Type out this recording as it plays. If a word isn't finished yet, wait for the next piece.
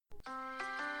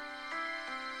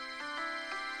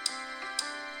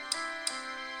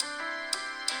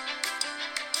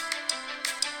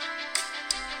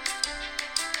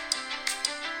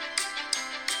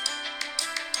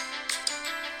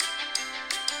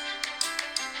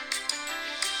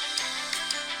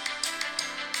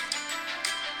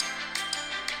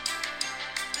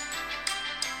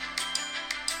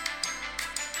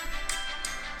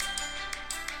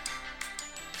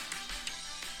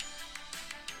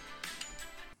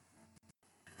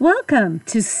Welcome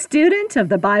to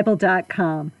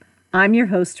studentofthebible.com. I'm your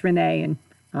host, Renee, and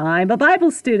I'm a Bible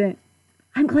student.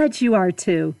 I'm glad you are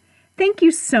too. Thank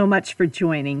you so much for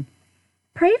joining.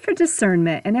 Pray for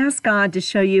discernment and ask God to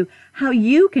show you how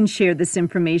you can share this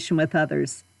information with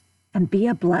others and be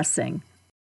a blessing.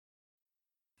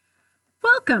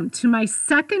 Welcome to my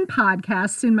second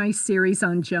podcast in my series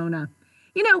on Jonah.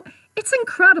 It's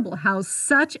incredible how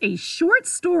such a short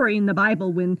story in the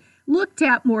Bible, when looked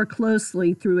at more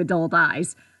closely through adult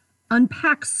eyes,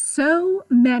 unpacks so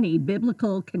many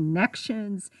biblical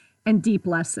connections and deep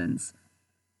lessons.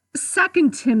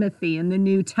 2 Timothy in the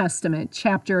New Testament,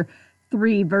 chapter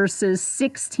 3, verses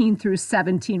 16 through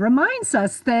 17, reminds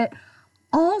us that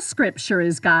all Scripture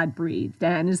is God-breathed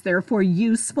and is therefore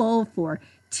useful for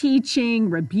teaching,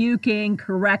 rebuking,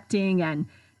 correcting, and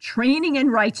training in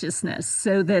righteousness,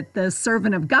 so that the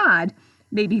servant of God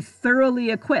may be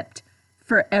thoroughly equipped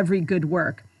for every good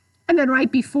work. And then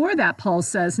right before that, Paul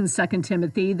says in 2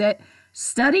 Timothy that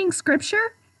studying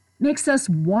Scripture makes us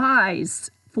wise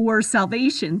for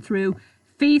salvation through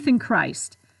faith in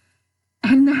Christ.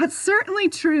 And that's certainly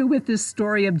true with this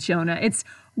story of Jonah. It's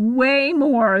way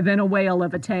more than a whale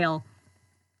of a tale.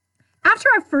 After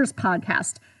our first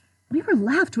podcast, we were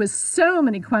left with so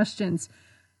many questions,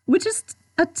 which is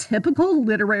a typical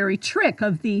literary trick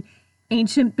of the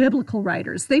ancient biblical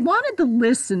writers. They wanted the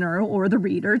listener or the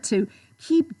reader to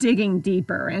keep digging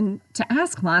deeper and to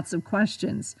ask lots of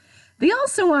questions. They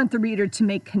also want the reader to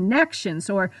make connections,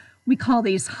 or we call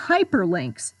these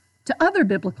hyperlinks, to other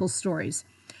biblical stories.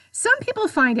 Some people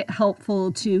find it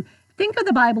helpful to think of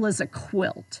the Bible as a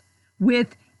quilt,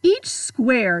 with each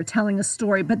square telling a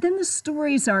story, but then the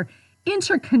stories are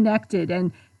interconnected,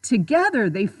 and together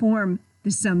they form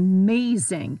this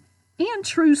amazing and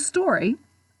true story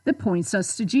that points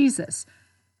us to Jesus.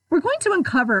 We're going to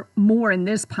uncover more in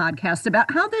this podcast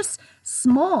about how this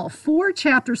small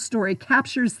 4-chapter story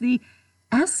captures the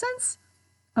essence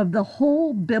of the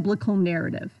whole biblical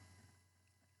narrative.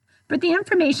 For the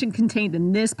information contained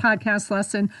in this podcast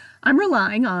lesson, I'm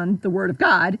relying on the Word of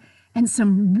God and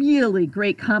some really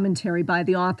great commentary by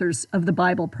the authors of the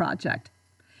Bible Project.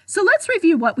 So let's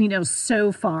review what we know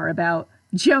so far about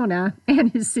Jonah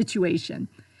and his situation.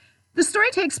 The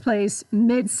story takes place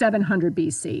mid-700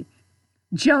 BC.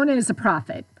 Jonah is a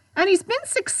prophet, and he's been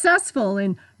successful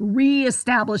in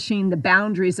reestablishing the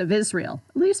boundaries of Israel,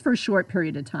 at least for a short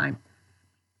period of time.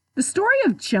 The story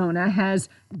of Jonah has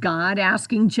God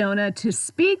asking Jonah to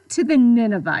speak to the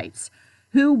Ninevites,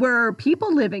 who were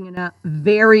people living in a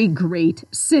very great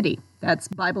city. That's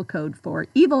Bible code for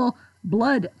evil,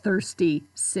 bloodthirsty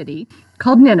city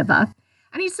called Nineveh.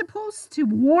 And he's supposed to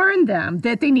warn them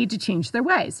that they need to change their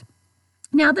ways.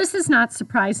 Now, this is not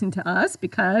surprising to us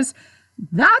because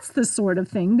that's the sort of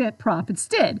thing that prophets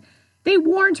did. They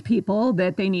warned people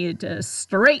that they needed to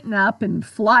straighten up and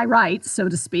fly right, so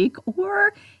to speak,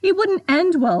 or it wouldn't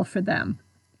end well for them.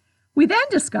 We then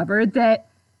discovered that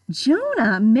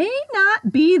Jonah may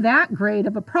not be that great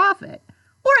of a prophet,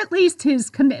 or at least his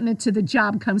commitment to the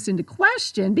job comes into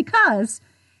question because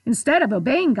instead of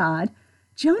obeying God,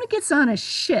 Jonah gets on a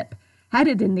ship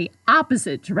headed in the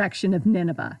opposite direction of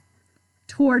Nineveh,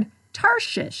 toward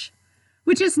Tarshish,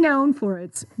 which is known for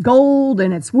its gold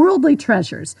and its worldly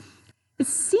treasures. It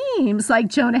seems like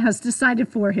Jonah has decided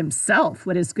for himself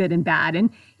what is good and bad, and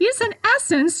he is in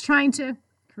essence trying to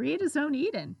create his own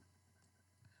Eden.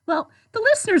 Well, the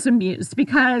listener's amused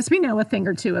because we know a thing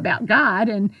or two about God,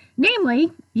 and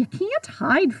namely, you can't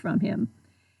hide from him.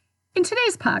 In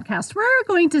today's podcast, we're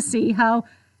going to see how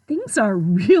things are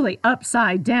really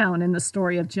upside down in the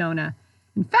story of Jonah.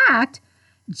 In fact,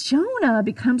 Jonah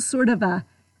becomes sort of a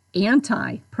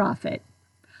anti-prophet.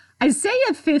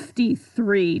 Isaiah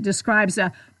 53 describes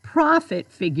a prophet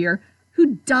figure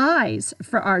who dies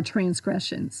for our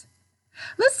transgressions.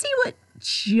 Let's see what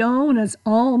Jonah's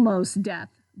almost death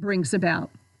brings about.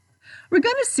 We're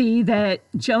going to see that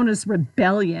Jonah's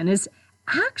rebellion is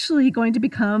actually going to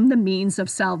become the means of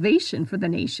salvation for the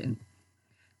nation.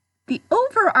 The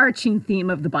overarching theme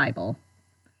of the Bible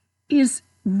is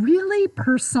really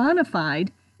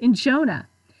personified in Jonah.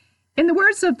 In the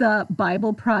words of the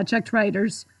Bible Project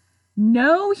writers,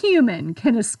 no human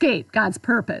can escape God's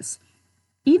purpose.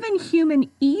 Even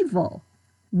human evil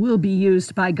will be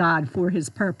used by God for his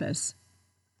purpose.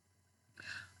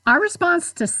 Our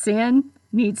response to sin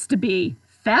needs to be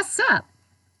fess up,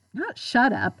 not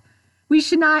shut up. We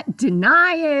should not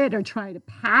deny it or try to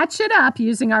patch it up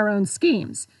using our own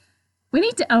schemes. We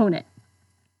need to own it,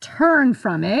 turn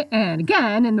from it, and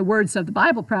again, in the words of the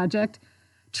Bible Project,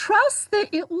 trust that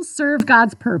it will serve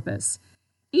God's purpose,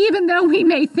 even though we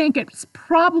may think it's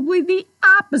probably the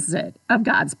opposite of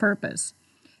God's purpose.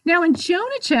 Now, in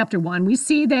Jonah chapter 1, we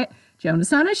see that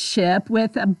Jonah's on a ship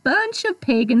with a bunch of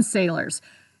pagan sailors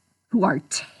who are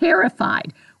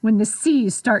terrified when the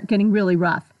seas start getting really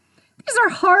rough. These are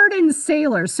hardened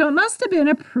sailors, so it must have been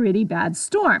a pretty bad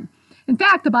storm. In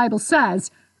fact, the Bible says,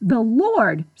 the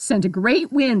Lord sent a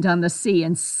great wind on the sea,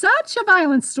 and such a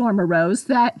violent storm arose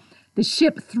that the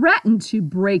ship threatened to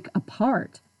break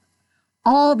apart.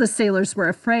 All the sailors were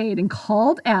afraid and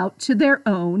called out to their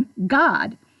own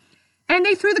God. And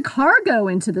they threw the cargo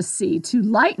into the sea to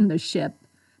lighten the ship.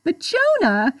 But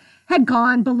Jonah had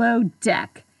gone below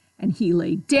deck, and he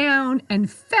lay down and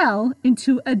fell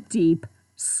into a deep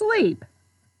sleep.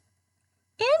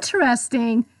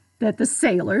 Interesting that the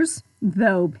sailors,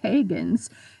 though pagans,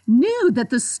 knew that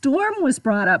the storm was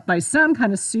brought up by some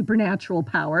kind of supernatural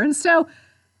power, and so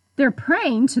they're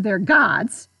praying to their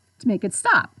gods to make it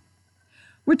stop.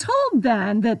 We're told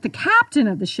then that the captain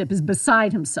of the ship is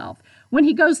beside himself when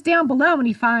he goes down below and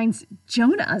he finds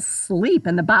Jonah asleep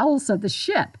in the bowels of the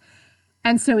ship.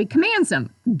 And so he commands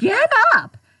him, "Get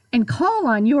up and call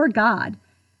on your God.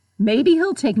 Maybe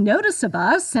he'll take notice of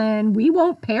us and we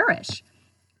won't perish."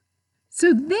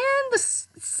 So then the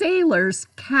sailors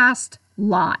cast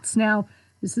lots. Now,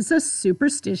 this is a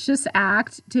superstitious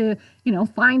act to,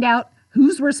 find out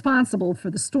who's responsible for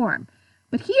the storm.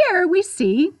 But here we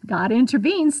see God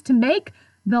intervenes to make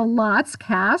the lots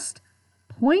cast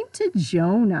point to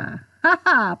Jonah.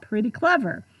 Pretty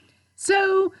clever.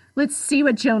 So let's see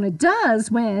what Jonah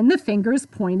does when the finger is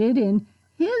pointed in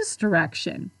his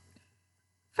direction.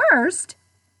 First,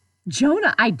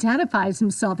 Jonah identifies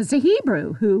himself as a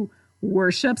Hebrew who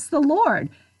worships the Lord.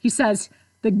 He says,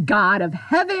 the God of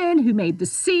heaven who made the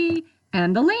sea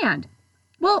and the land.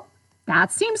 Well,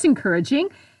 that seems encouraging.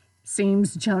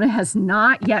 Seems Jonah has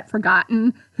not yet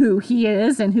forgotten who he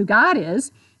is and who God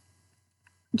is.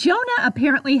 Jonah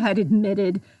apparently had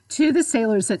admitted to the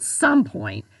sailors at some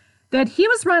point that he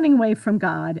was running away from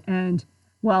God, and,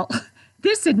 well,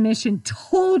 this admission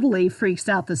totally freaks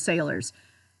out the sailors.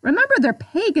 Remember, they're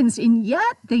pagans, and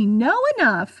yet they know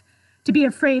enough to be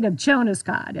afraid of Jonah's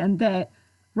God, and that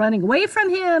running away from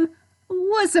him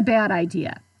was a bad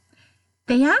idea.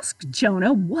 They asked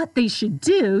Jonah what they should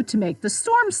do to make the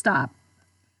storm stop.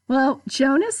 Well,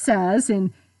 Jonah says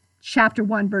in chapter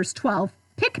 1, verse 12,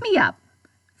 "Pick me up,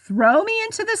 throw me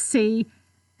into the sea,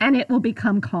 and it will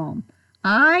become calm.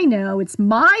 I know it's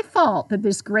my fault that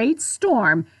this great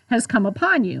storm has come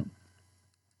upon you."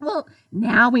 Well,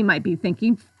 now we might be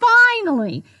thinking,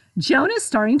 finally, Jonah's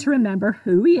starting to remember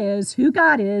who he is, who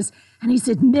God is, and he's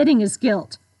admitting his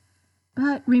guilt.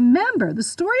 But remember, the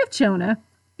story of Jonah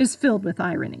is filled with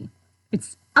irony.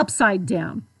 It's upside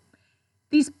down.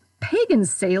 These pagan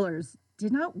sailors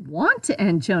did not want to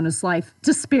end Jonah's life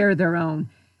to spare their own.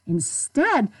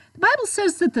 Instead, the Bible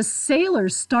says that the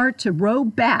sailors start to row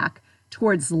back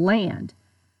towards land.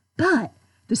 But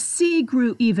the sea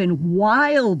grew even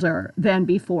wilder than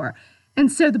before.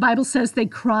 And so the Bible says they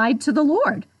cried to the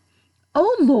Lord,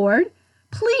 "Oh Lord,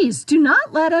 please do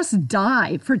not let us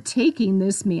die for taking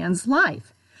this man's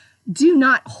life. Do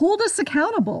not hold us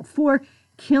accountable for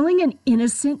killing an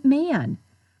innocent man.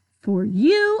 For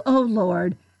you, O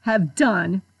Lord, have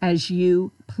done as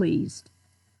you pleased."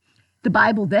 The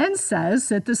Bible then says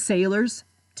that the sailors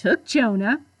took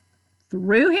Jonah,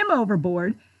 threw him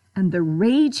overboard, and the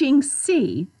raging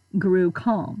sea grew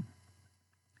calm.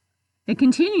 It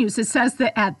continues, it says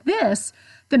that at this,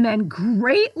 the men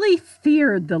greatly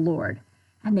feared the Lord,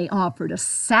 and they offered a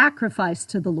sacrifice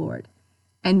to the Lord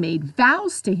and made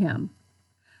vows to him.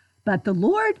 But the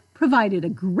Lord provided a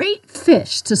great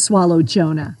fish to swallow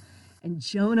Jonah, and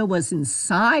Jonah was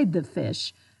inside the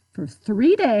fish for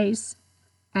 3 days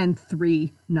and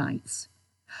 3 nights.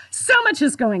 So much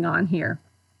is going on here.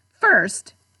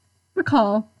 First,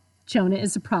 recall, Jonah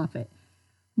is a prophet.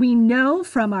 We know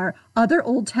from our other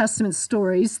Old Testament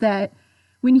stories that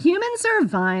when humans are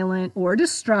violent or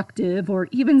destructive or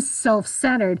even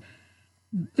self-centered,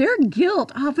 their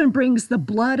guilt often brings the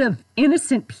blood of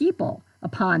innocent people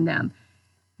upon them,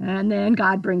 and then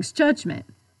God brings judgment.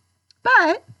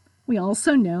 But we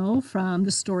also know from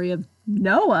the story of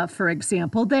Noah, for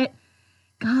example, that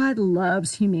God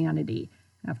loves humanity.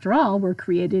 After all, we're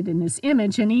created in his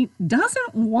image, and he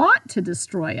doesn't want to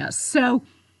destroy us. So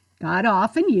God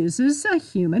often uses a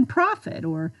human prophet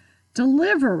or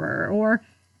deliverer or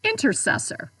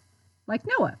intercessor, like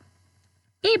Noah,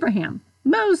 Abraham,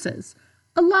 Moses,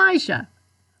 Elijah,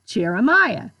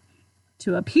 Jeremiah,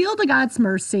 to appeal to God's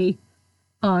mercy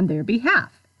on their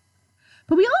behalf.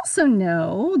 But we also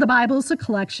know the Bible is a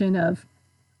collection of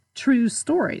true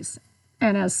stories,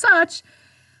 and as such,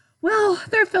 Well,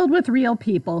 they're filled with real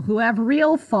people who have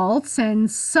real faults,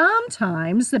 and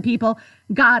sometimes the people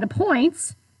God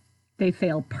appoints, they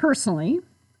fail personally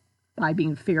by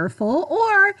being fearful,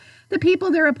 or the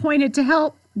people they're appointed to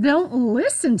help don't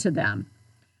listen to them.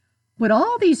 What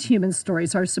all these human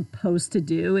stories are supposed to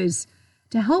do is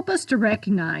to help us to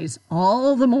recognize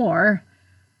all the more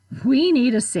we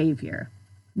need a Savior.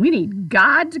 We need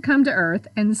God to come to earth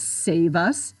and save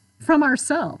us from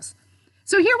ourselves.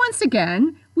 So here once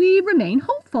again, we remain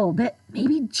hopeful that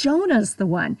maybe Jonah's the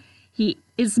one. He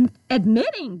is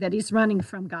admitting that he's running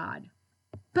from God.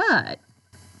 But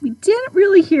we didn't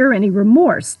really hear any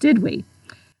remorse, did we?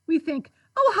 We think,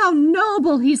 oh, how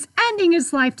noble, he's ending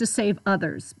his life to save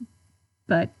others.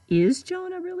 But is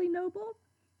Jonah really noble?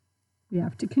 We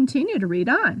have to continue to read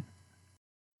on.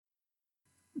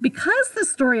 Because the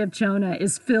story of Jonah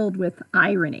is filled with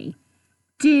irony,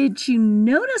 did you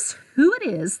notice who it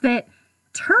is that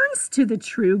turns to the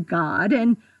true God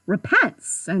and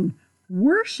repents and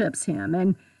worships him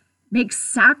and makes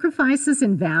sacrifices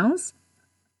and vows?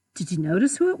 Did you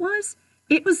notice who it was?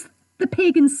 It was the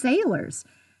pagan sailors.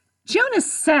 Jonah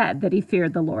said that he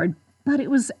feared the Lord, but it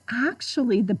was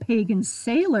actually the pagan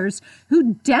sailors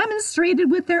who demonstrated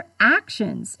with their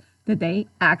actions that they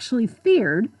actually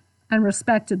feared and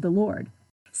respected the Lord.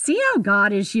 See how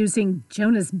God is using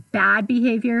Jonah's bad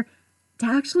behavior to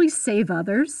actually save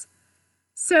others?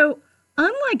 So,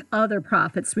 unlike other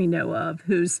prophets we know of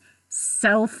whose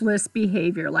selfless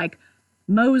behavior, like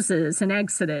Moses in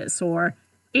Exodus or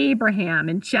Abraham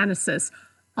in Genesis,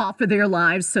 offer their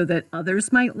lives so that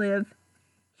others might live,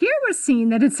 here we're seeing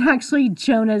that it's actually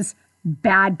Jonah's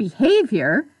bad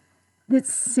behavior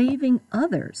that's saving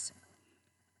others.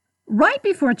 Right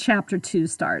before chapter 2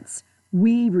 starts,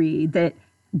 we read that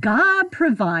God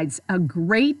provides a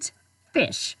great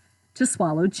fish to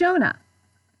swallow Jonah.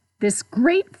 This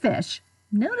great fish,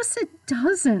 notice it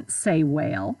doesn't say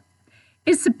whale,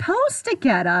 is supposed to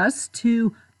get us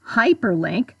to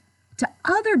hyperlink to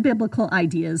other biblical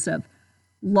ideas of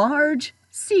large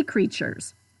sea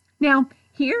creatures. Now,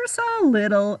 here's a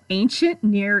little ancient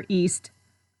Near East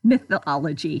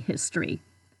mythology history.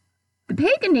 The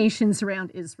pagan nations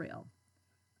around Israel,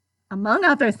 among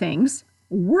other things,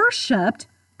 worshipped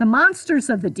the monsters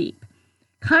of the deep.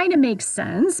 Kind of makes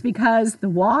sense because the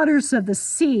waters of the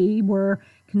sea were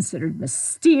considered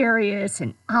mysterious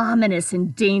and ominous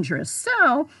and dangerous.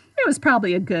 So it was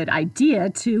probably a good idea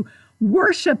to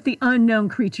worship the unknown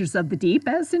creatures of the deep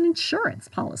as an insurance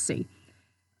policy.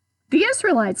 The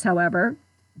Israelites, however,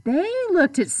 they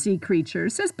looked at sea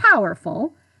creatures as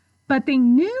powerful, but they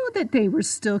knew that they were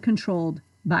still controlled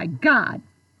by God.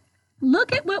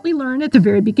 Look at what we learned at the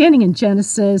very beginning in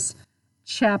Genesis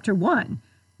chapter 1,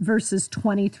 verses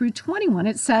 20 through 21.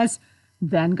 It says,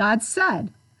 "Then God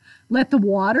said, 'Let the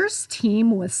waters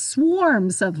teem with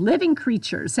swarms of living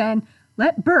creatures, and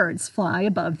let birds fly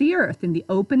above the earth in the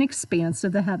open expanse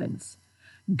of the heavens.'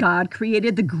 God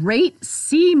created the great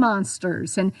sea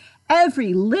monsters and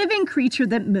every living creature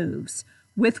that moves,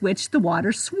 with which the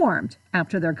waters swarmed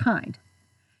after their kind."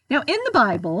 Now, in the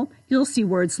Bible, you'll see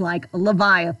words like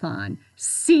Leviathan,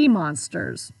 sea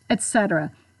monsters,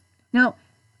 etc. Now,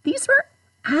 these were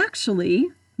actually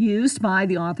used by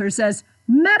the authors as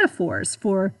metaphors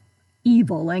for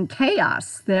evil and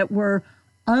chaos that were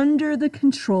under the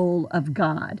control of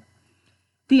God.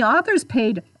 The authors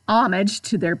paid homage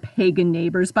to their pagan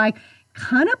neighbors by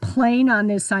kind of playing on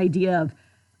this idea of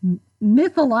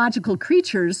mythological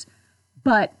creatures,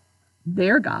 but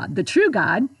their God, the true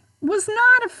God, was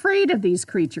not afraid of these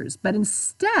creatures, but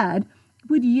instead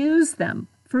would use them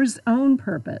for his own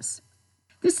purpose.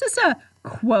 This is a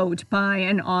quote by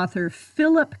an author,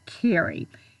 Philip Carey.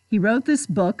 He wrote this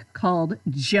book called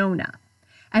Jonah.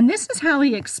 And this is how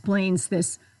he explains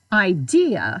this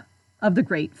idea of the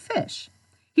great fish.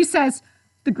 He says,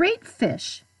 "The great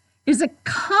fish is a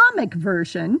comic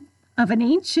version of an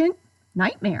ancient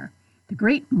nightmare, the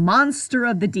great monster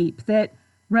of the deep that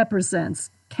represents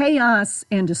chaos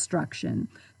and destruction,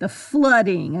 the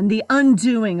flooding and the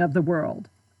undoing of the world.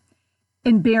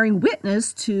 In bearing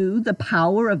witness to the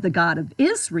power of the God of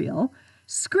Israel,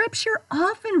 Scripture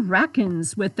often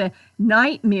reckons with the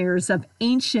nightmares of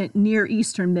ancient Near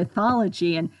Eastern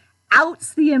mythology and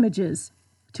outs the images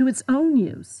to its own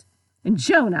use. In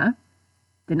Jonah,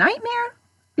 the nightmare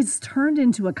is turned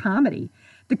into a comedy.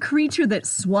 The creature that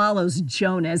swallows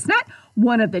Jonah is not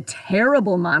one of the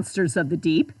terrible monsters of the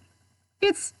deep.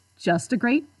 It's just a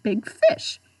great big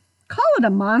fish. Call it a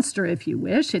monster if you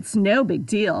wish. It's no big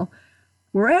deal.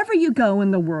 Wherever you go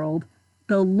in the world,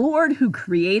 the Lord who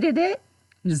created it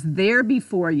is there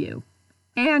before you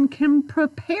and can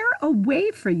prepare a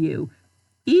way for you,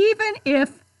 even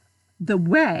if The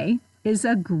way is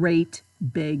a great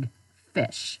big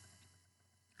fish.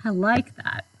 I like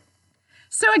that.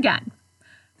 So again,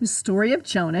 the story of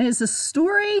Jonah is a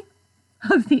story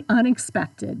of the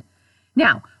unexpected.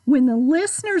 Now, when the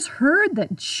listeners heard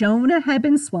that Jonah had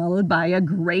been swallowed by a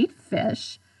great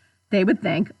fish, they would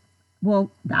think,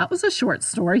 well, that was a short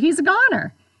story. He's a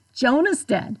goner. Jonah's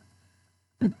dead.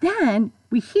 But then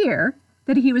we hear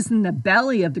that he was in the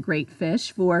belly of the great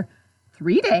fish for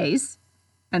 3 days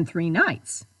and 3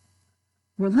 nights.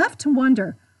 We're left to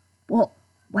wonder, well,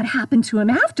 what happened to him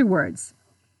afterwards?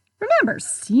 Remember,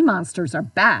 sea monsters are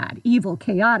bad, evil,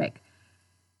 chaotic.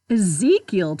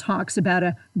 Ezekiel talks about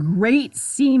a great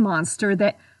sea monster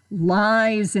that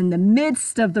lies in the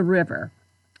midst of the river.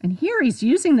 And here he's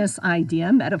using this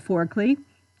idea metaphorically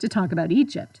to talk about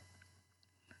Egypt.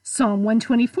 Psalm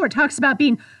 124 talks about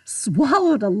being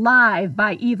swallowed alive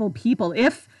by evil people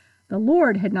if the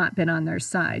Lord had not been on their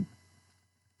side.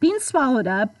 Being swallowed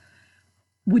up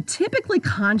would typically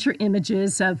conjure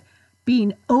images of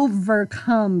being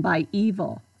overcome by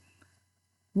evil.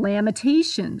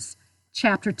 Lamentations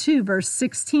chapter 2, verse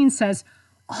 16 says,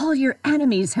 all your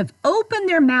enemies have opened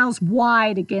their mouths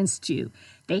wide against you.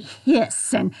 They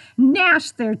hiss and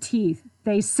gnash their teeth.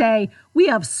 They say, we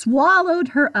have swallowed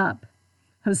her up.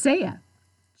 Hosea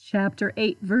chapter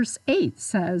 8, verse 8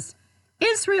 says,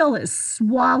 Israel is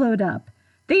swallowed up.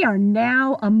 They are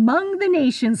now among the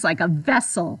nations like a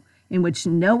vessel in which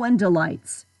no one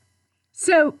delights.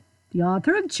 So the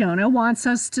author of Jonah wants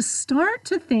us to start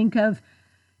to think of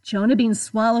Jonah being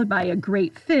swallowed by a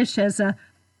great fish as a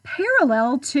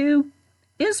parallel to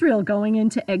Israel going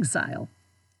into exile.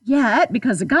 Yet,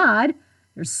 because of God,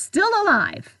 they're still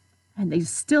alive and they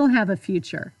still have a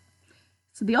future.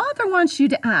 So the author wants you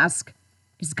to ask,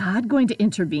 is God going to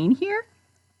intervene here?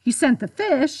 He sent the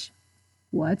fish.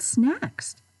 What's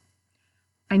next?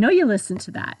 I know you listened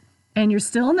to that and you're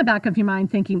still in the back of your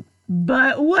mind thinking,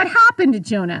 but what happened to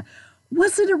Jonah?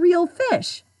 Was it a real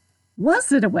fish?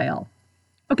 Was it a whale?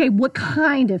 Okay, what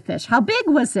kind of fish? How big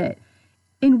was it?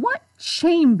 In what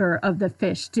chamber of the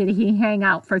fish did he hang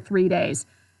out for 3 days?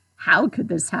 How could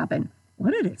this happen?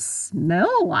 What did it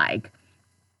smell like?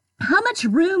 How much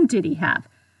room did he have?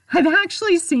 I've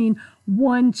actually seen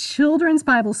one children's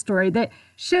Bible story that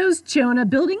shows Jonah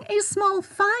building a small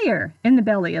fire in the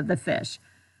belly of the fish.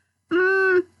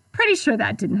 Pretty sure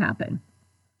that didn't happen.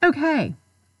 Okay,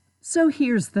 so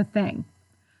here's the thing.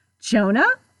 Jonah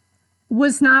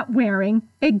was not wearing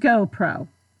a GoPro.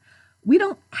 We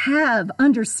don't have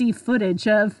undersea footage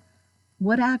of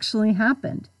what actually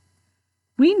happened.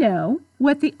 We know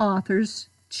what the authors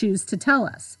choose to tell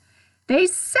us. They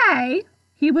say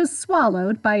he was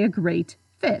swallowed by a great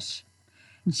fish.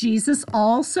 Jesus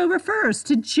also refers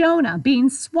to Jonah being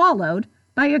swallowed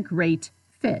by a great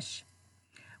fish.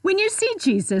 When you see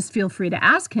Jesus, feel free to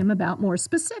ask him about more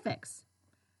specifics.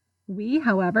 We,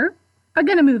 however, are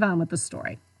going to move on with the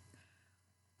story.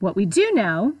 What we do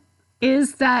know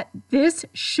is that this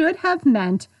should have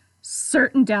meant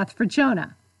certain death for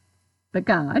Jonah. But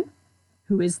God,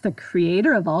 who is the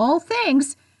creator of all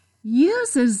things,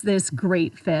 uses this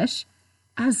great fish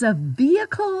as a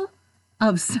vehicle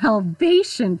of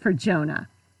salvation for Jonah.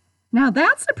 Now,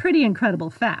 that's a pretty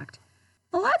incredible fact.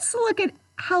 Let's look at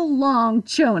how long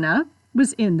Jonah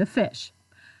was in the fish.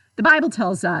 The Bible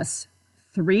tells us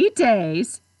 3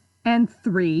 days and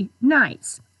 3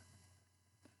 nights.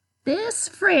 This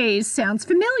phrase sounds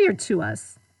familiar to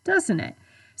us, doesn't it?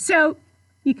 So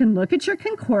you can look at your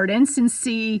concordance and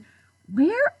see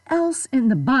where else in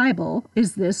the Bible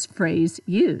is this phrase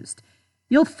used.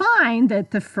 You'll find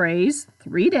that the phrase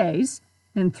 3 days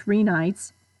and 3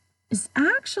 nights is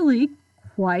actually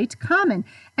quite common,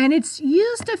 and it's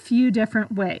used a few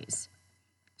different ways.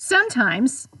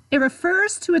 Sometimes it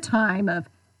refers to a time of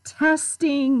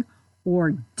testing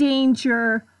or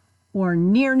danger or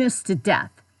nearness to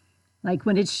death, like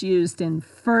when it's used in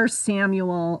 1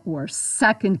 Samuel or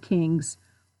 2 Kings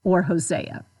or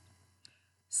Hosea.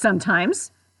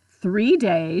 Sometimes 3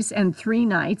 days and 3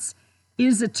 nights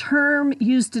is a term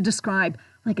used to describe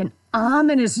like an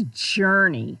ominous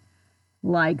journey,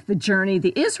 like the journey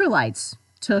the Israelites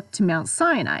took to Mount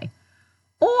Sinai,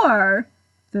 or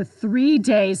the 3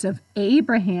 days of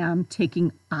Abraham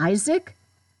taking Isaac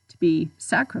to be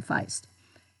sacrificed.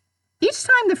 Each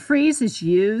time the phrase is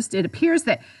used, it appears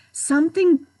that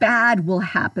something bad will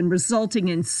happen, resulting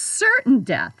in certain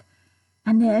death.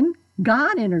 And then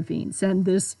God intervenes, and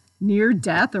this near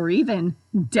death or even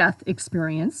death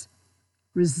experience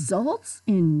results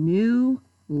in new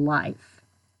life.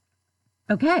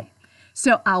 Okay,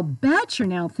 so I'll bet you're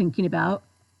now thinking about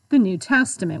the New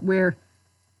Testament, where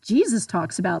Jesus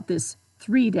talks about this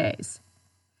 3 days.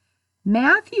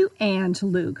 Matthew and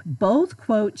Luke both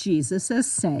quote Jesus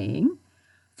as saying,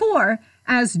 "For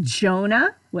as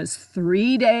Jonah was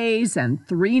 3 days and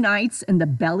 3 nights in the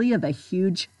belly of a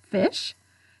huge fish,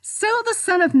 so the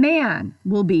Son of Man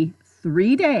will be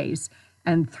 3 days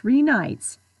and 3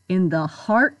 nights in the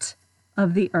heart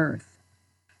of the earth."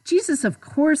 Jesus, of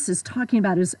course, is talking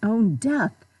about his own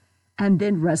death and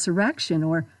then resurrection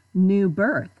or new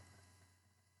birth.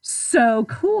 So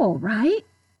cool, right?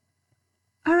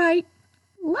 All right,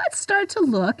 let's start to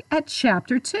look at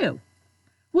chapter 2.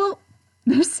 Well,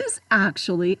 this is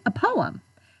actually a poem,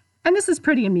 and this is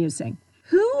pretty amusing.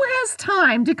 Who has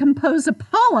time to compose a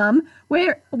poem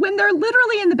when they're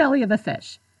literally in the belly of a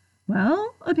fish?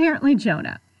 Well, apparently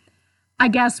Jonah. I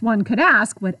guess one could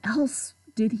ask, what else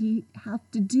did he have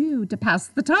to do to pass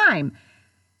the time?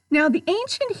 Now, the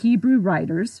ancient Hebrew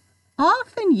writers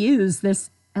often use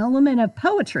this element of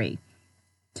poetry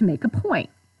to make a point,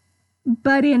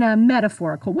 but in a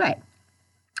metaphorical way.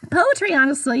 Poetry,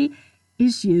 honestly,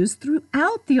 is used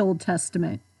throughout the Old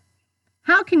Testament.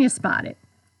 How can you spot it?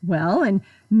 Well, in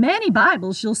many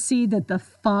Bibles, you'll see that the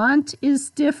font is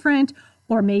different,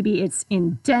 or maybe it's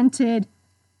indented.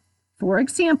 For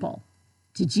example,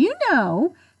 did you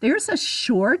know there's a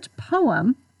short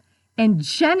poem in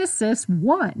Genesis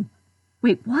 1?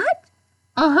 Wait, what?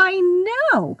 I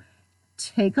know.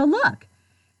 Take a look.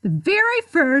 The very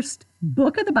first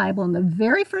book of the Bible, in the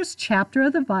very first chapter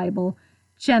of the Bible,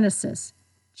 Genesis,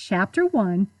 chapter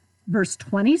 1, verse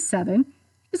 27,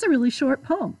 is a really short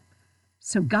poem.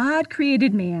 So God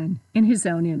created man in his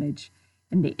own image.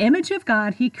 In the image of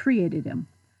God, he created him.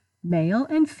 Male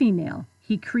and female,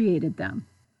 he created them.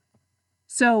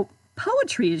 So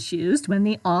poetry is used when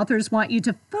the authors want you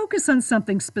to focus on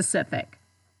something specific.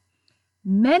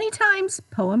 Many times,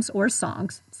 poems or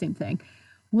songs, same thing,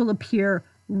 will appear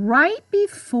right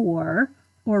before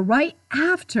or right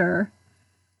after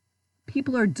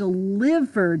people are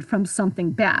delivered from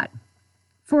something bad.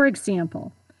 For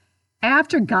example,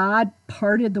 after God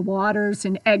parted the waters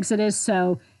in Exodus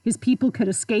so his people could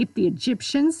escape the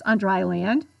Egyptians on dry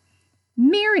land,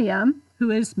 Miriam, who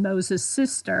is Moses'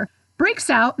 sister, breaks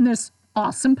out in this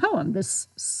awesome poem, this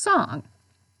song.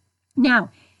 Now,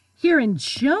 here in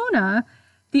Jonah,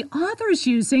 the author is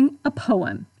using a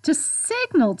poem to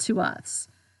signal to us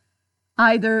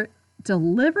either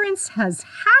deliverance has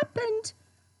happened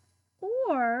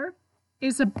or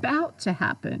is about to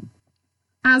happen.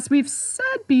 As we've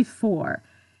said before,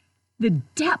 the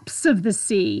depths of the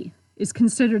sea is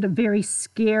considered a very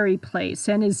scary place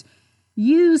and is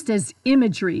used as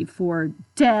imagery for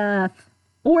death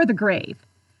or the grave.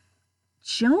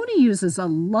 Jonah uses a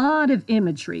lot of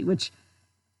imagery, which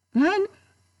then,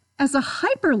 as a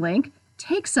hyperlink,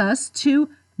 takes us to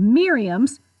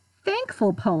Miriam's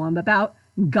thankful poem about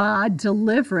God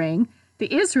delivering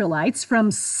the Israelites from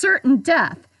certain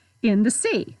death in the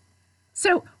sea.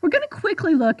 So we're going to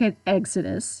quickly look at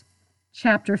Exodus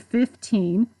chapter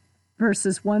 15,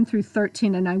 verses 1 through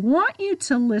 13, and I want you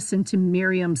to listen to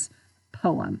Miriam's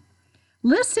poem.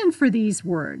 Listen for these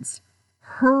words: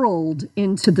 hurled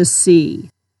into the sea,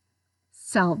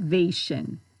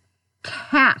 salvation,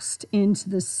 cast into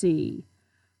the sea,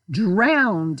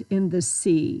 drowned in the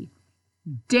sea,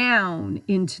 down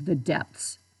into the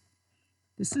depths.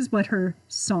 This is what her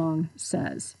song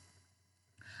says.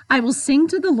 I will sing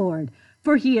to the Lord,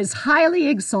 for he is highly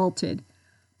exalted.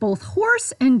 Both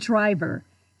horse and driver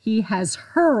he has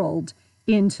hurled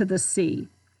into the sea.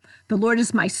 The Lord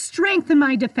is my strength and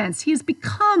my defense. He has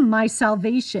become my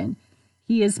salvation.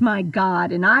 He is my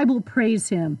God, and I will praise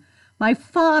him, my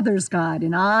father's God,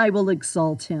 and I will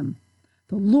exalt him.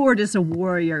 The Lord is a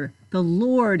warrior. The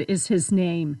Lord is his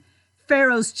name.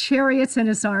 Pharaoh's chariots and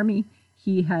his army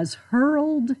he has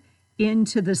hurled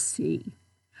into the sea.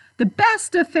 The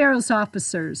best of Pharaoh's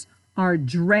officers are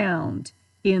drowned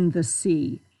in the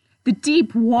sea. The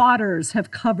deep waters have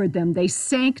covered them. They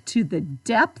sank to the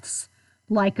depths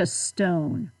like a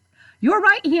stone. Your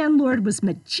right hand, Lord, was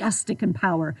majestic in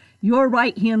power. Your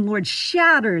right hand, Lord,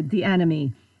 shattered the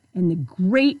enemy. In the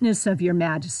greatness of your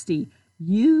majesty,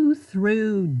 you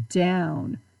threw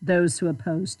down those who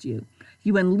opposed you.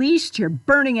 You unleashed your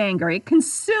burning anger. It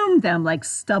consumed them like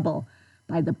stubble.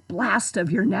 By the blast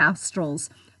of your nostrils,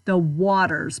 the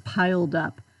waters piled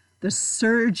up. The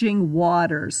surging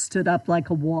waters stood up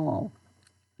like a wall.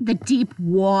 The deep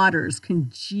waters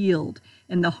congealed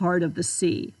in the heart of the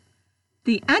sea.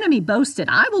 The enemy boasted,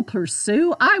 I will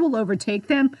pursue, I will overtake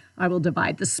them, I will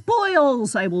divide the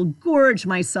spoils, I will gorge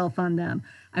myself on them,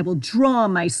 I will draw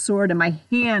my sword and my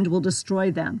hand will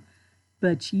destroy them.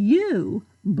 But you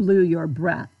blew your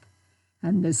breath,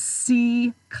 and the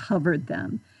sea covered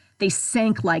them. They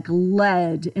sank like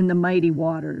lead in the mighty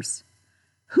waters.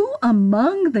 Who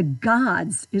among the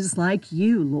gods is like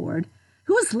you, Lord?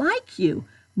 Who is like you,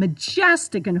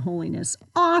 majestic in holiness,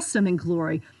 awesome in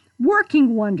glory,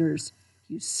 working wonders?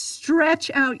 You stretch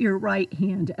out your right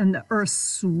hand, and the earth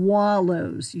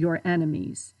swallows your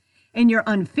enemies. In your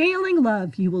unfailing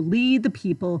love, you will lead the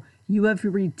people you have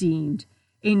redeemed.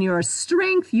 In your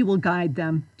strength, you will guide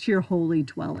them to your holy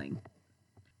dwelling.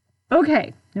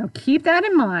 Okay, now keep that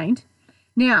in mind.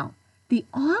 Now, the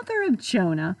author of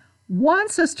Jonah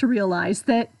wants us to realize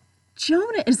that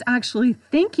Jonah is actually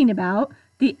thinking about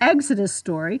the Exodus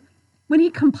story when he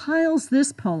compiles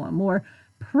this poem, or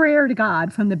prayer to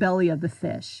God from the belly of the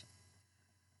fish.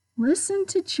 Listen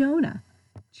to Jonah,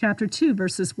 chapter 2,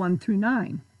 verses 1 through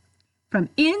 9. From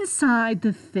inside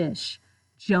the fish,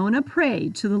 Jonah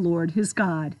prayed to the Lord his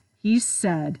God. He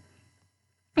said,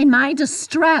 "In my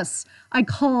distress, I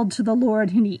called to the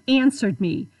Lord, and he answered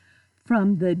me.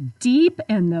 From the deep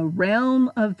and the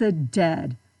realm of the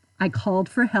dead, I called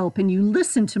for help, and you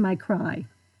listened to my cry.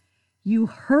 You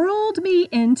hurled me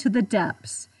into the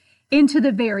depths, into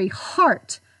the very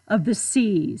heart of the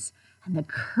seas, and the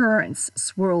currents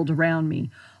swirled around me.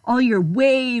 All your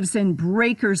waves and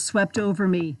breakers swept over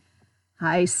me.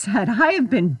 I said, I have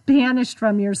been banished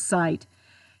from your sight.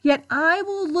 Yet I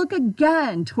will look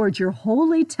again toward your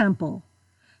holy temple.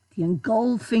 The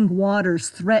engulfing waters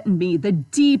threatened me. The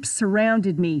deep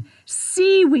surrounded me.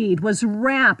 Seaweed was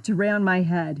wrapped around my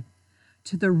head.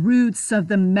 To the roots of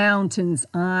the mountains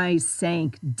I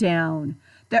sank down.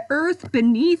 The earth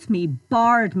beneath me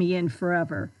barred me in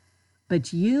forever.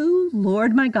 But you,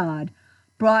 Lord my God,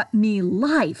 brought me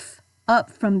life up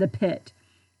from the pit.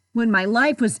 When my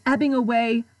life was ebbing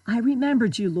away, I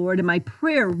remembered you, Lord, and my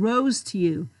prayer rose to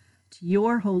you, to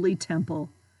your holy temple.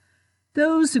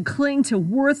 Those who cling to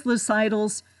worthless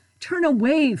idols turn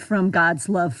away from God's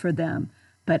love for them.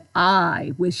 But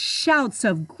I, with shouts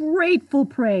of grateful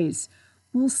praise,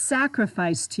 will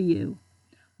sacrifice to you.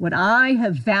 What I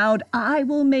have vowed, I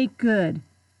will make good.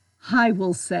 I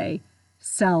will say,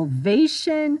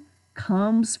 salvation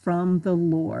comes from the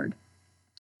Lord."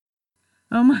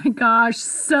 Oh my gosh,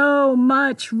 so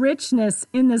much richness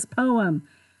in this poem.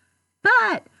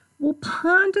 But we'll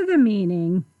ponder the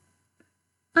meaning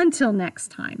until next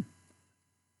time.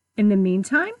 In the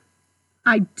meantime,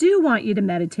 I do want you to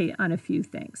meditate on a few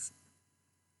things.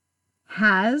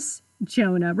 Has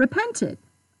Jonah repented?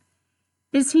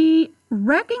 Is he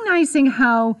recognizing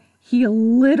how he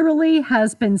literally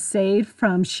has been saved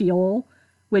from Sheol,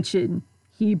 which in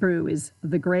Hebrew is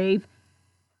the grave?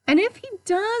 And if he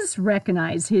does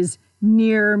recognize his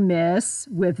near miss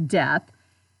with death,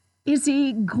 is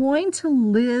he going to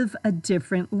live a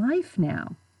different life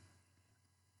now?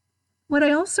 What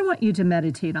I also want you to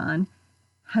meditate on,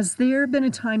 has there been a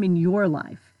time in your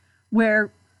life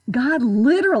where God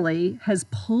literally has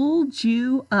pulled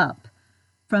you up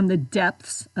from the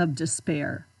depths of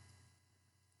despair?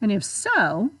 And if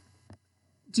so,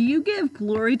 do you give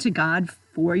glory to God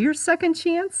for your second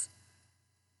chance?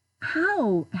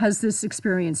 How has this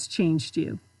experience changed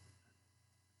you?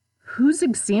 Whose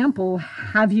example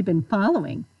have you been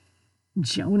following?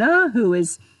 Jonah, who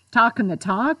is talking the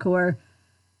talk, or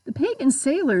the pagan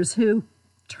sailors who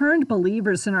turned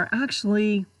believers and are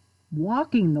actually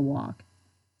walking the walk?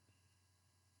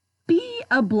 Be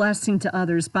a blessing to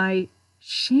others by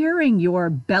sharing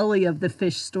your belly of the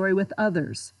fish story with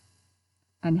others,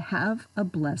 and have a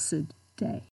blessed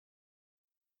day.